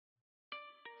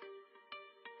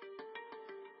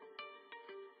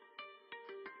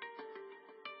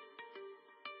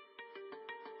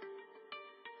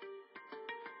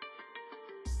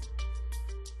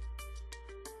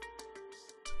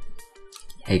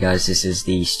Hey guys, this is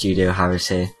the Studio Harris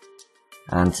here,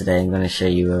 and today I'm going to show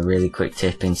you a really quick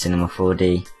tip in Cinema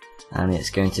 4D, and it's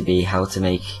going to be how to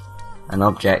make an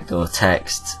object or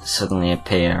text suddenly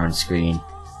appear on screen.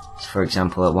 So for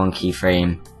example, at one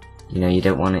keyframe, you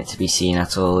don't want it to be seen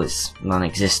at all, it's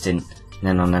non-existent, and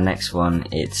then on the next one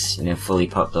it's fully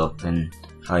popped up and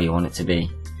how you want it to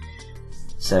be.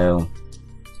 So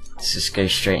let's just go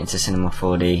straight into Cinema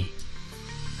 4D,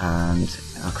 and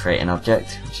I'll create an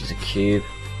object which is a cube,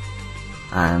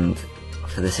 and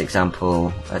for this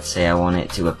example, let's say I want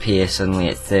it to appear suddenly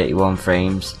at 31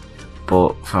 frames,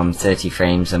 but from 30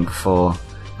 frames and before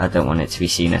I don't want it to be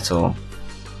seen at all.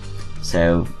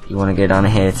 So you want to go down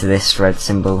here to this red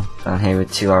symbol down here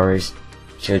with two arrows,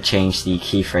 which will change the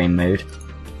keyframe mode.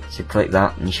 So click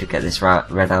that and you should get this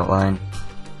red outline,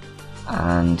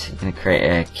 and you're going to create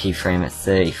a keyframe at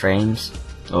 30 frames,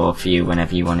 or for you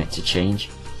whenever you want it to change.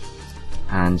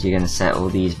 And you're going to set all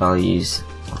these values,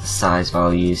 or the size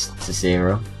values, to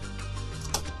 0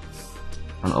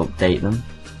 and update them.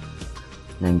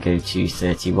 Then go to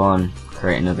 31,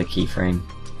 create another keyframe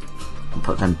and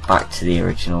put them back to the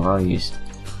original values,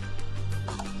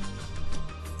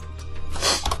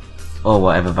 or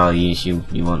whatever values you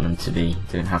want them to be,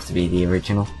 don't have to be the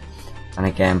original. And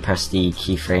again, press the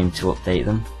keyframe to update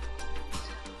them,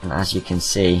 and as you can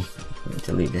see, let me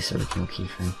delete this original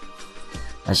keyframe.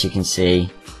 As you can see,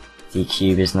 the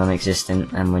cube is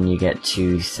non-existent, and when you get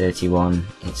to 31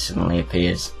 it suddenly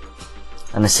appears.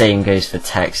 And the same goes for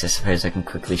text. I suppose I can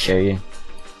quickly show you.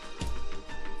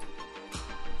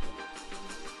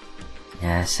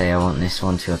 Yeah, say I want this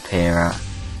one to appear at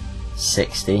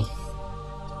 60.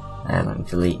 Let me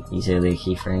delete these earlier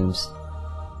keyframes.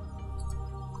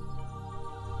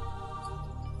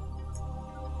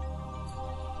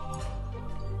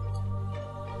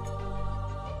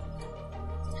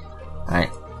 Right,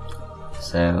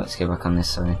 so let's go back on this,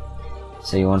 sorry.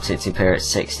 So you want it to appear at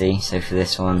 60, so for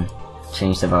this one,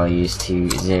 change the values to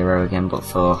 0 again, but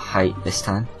for height this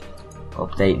time.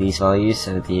 Update these values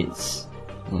so that it's,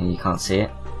 you can't see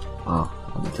it. Oh,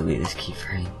 let me delete this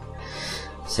keyframe.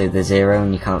 So the 0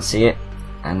 and you can't see it,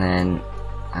 and then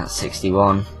at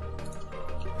 61,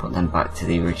 put them back to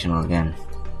the original again.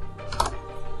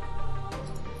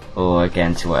 Or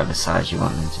again to whatever size you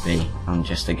want them to be, and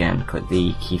just again click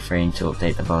the keyframe to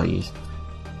update the values.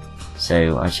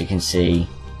 So as you can see,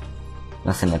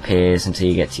 nothing appears until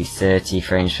you get to 30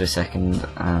 frames per second,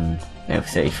 and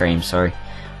 30 frames, sorry,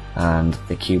 and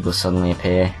the cube will suddenly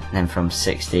appear, and then from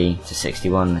 60 to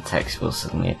 61 the text will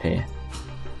suddenly appear.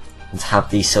 And to have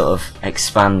these sort of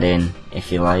expanding, if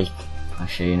you like, I'll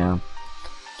show you now.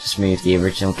 Just move the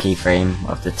original keyframe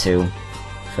of the two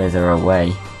further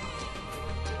away,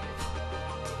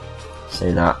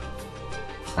 so that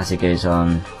as it goes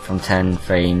on from 10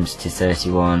 frames to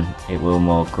 31 it will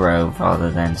more grow rather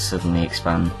than suddenly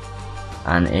expand.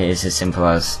 And it is as simple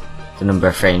as the number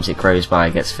of frames it grows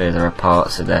by gets further apart,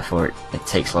 so therefore it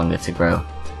takes longer to grow.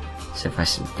 So if I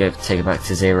take it back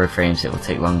to 0 frames it will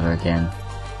take longer again,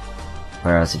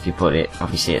 whereas if you put it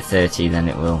obviously at 30 then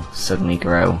it will suddenly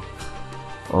grow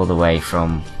all the way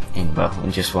from in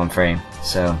just one frame.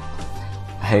 So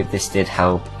I hope this did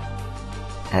help.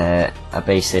 I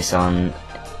base this on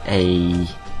a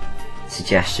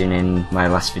suggestion in my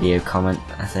last video comment,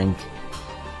 I think.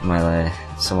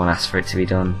 Someone asked for it to be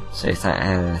done, so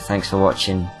thanks for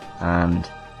watching, and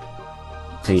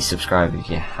please subscribe if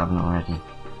you haven't already.